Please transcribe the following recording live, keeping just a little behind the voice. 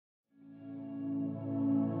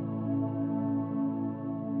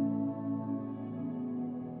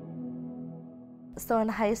So in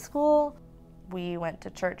high school, we went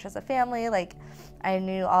to church as a family. Like, I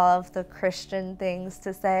knew all of the Christian things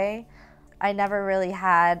to say. I never really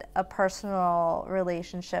had a personal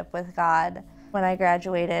relationship with God. When I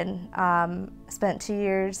graduated, spent 2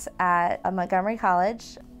 years at Montgomery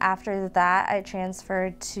College. After that, I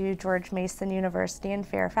transferred to George Mason University in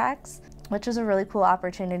Fairfax, which was a really cool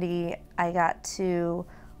opportunity. I got to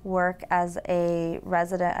work as a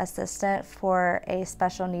resident assistant for a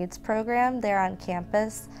special needs program there on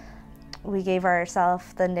campus. We gave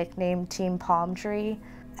ourselves the nickname Team Palm Tree,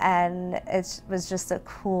 and it was just a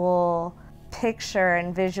cool picture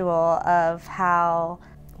and visual of how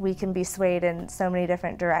we can be swayed in so many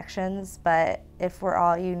different directions, but if we're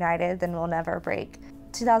all united, then we'll never break.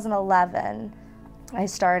 2011, I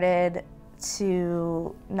started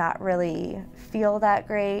to not really feel that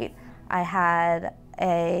great. I had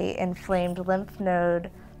an inflamed lymph node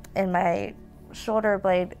in my shoulder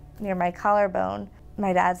blade near my collarbone.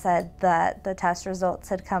 My dad said that the test results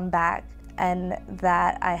had come back and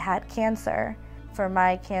that I had cancer. For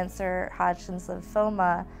my cancer, Hodgkin's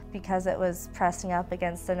lymphoma, because it was pressing up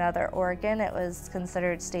against another organ, it was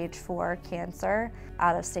considered stage 4 cancer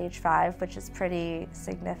out of stage 5, which is pretty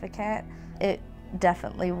significant. It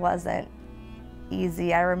definitely wasn't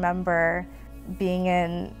easy. I remember being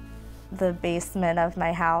in the basement of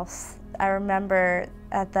my house. I remember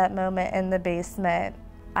at that moment in the basement,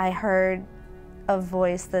 I heard a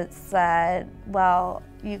voice that said, well,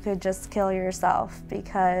 you could just kill yourself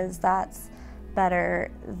because that's better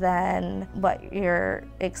than what you're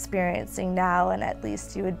experiencing now, and at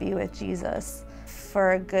least you would be with Jesus.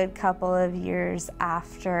 For a good couple of years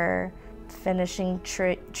after finishing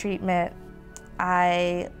treatment,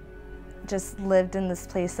 I just lived in this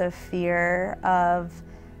place of fear of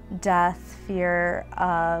death, fear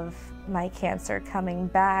of my cancer coming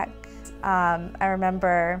back. I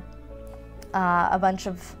remember a bunch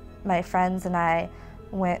of my friends and I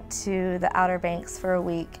went to the Outer Banks for a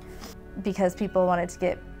week because people wanted to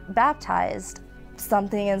get baptized.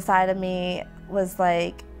 Something inside of me was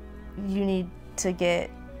like, you need to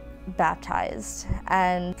get baptized,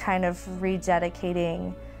 and kind of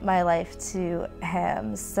rededicating my life to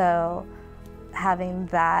Him. So having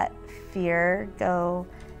that fear go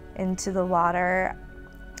into the water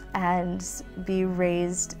and be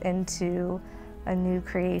raised into a new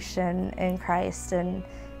creation in Christ, and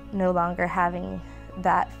no longer having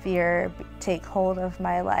that fear take hold of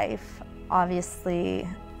my life. Obviously,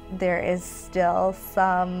 there is still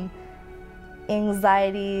some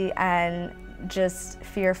anxiety and just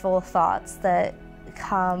fearful thoughts that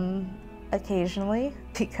come occasionally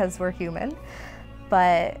because we're human.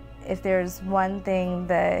 But if there's one thing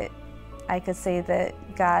that I could say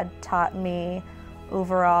that God taught me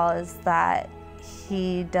overall, is that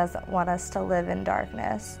He doesn't want us to live in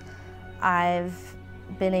darkness. I've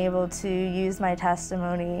been able to use my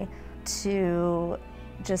testimony to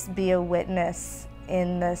just be a witness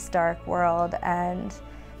in this dark world. And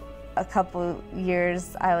a couple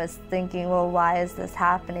years I was thinking, well, why is this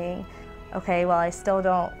happening? Okay, well, I still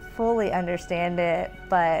don't fully understand it,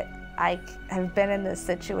 but I have been in this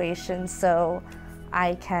situation, so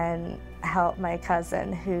I can help my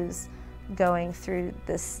cousin who's going through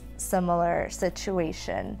this similar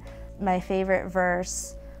situation. My favorite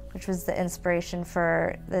verse, which was the inspiration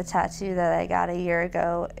for the tattoo that I got a year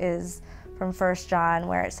ago, is from 1 John,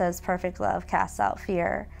 where it says, perfect love casts out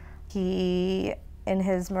fear. He, in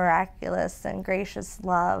His miraculous and gracious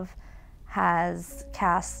love, has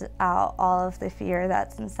cast out all of the fear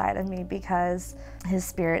that's inside of me because His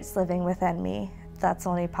Spirit's living within me. That's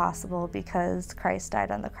only possible because Christ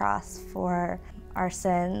died on the cross for our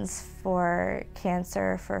sins, for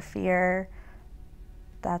cancer, for fear.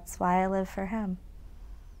 That's why I live for Him.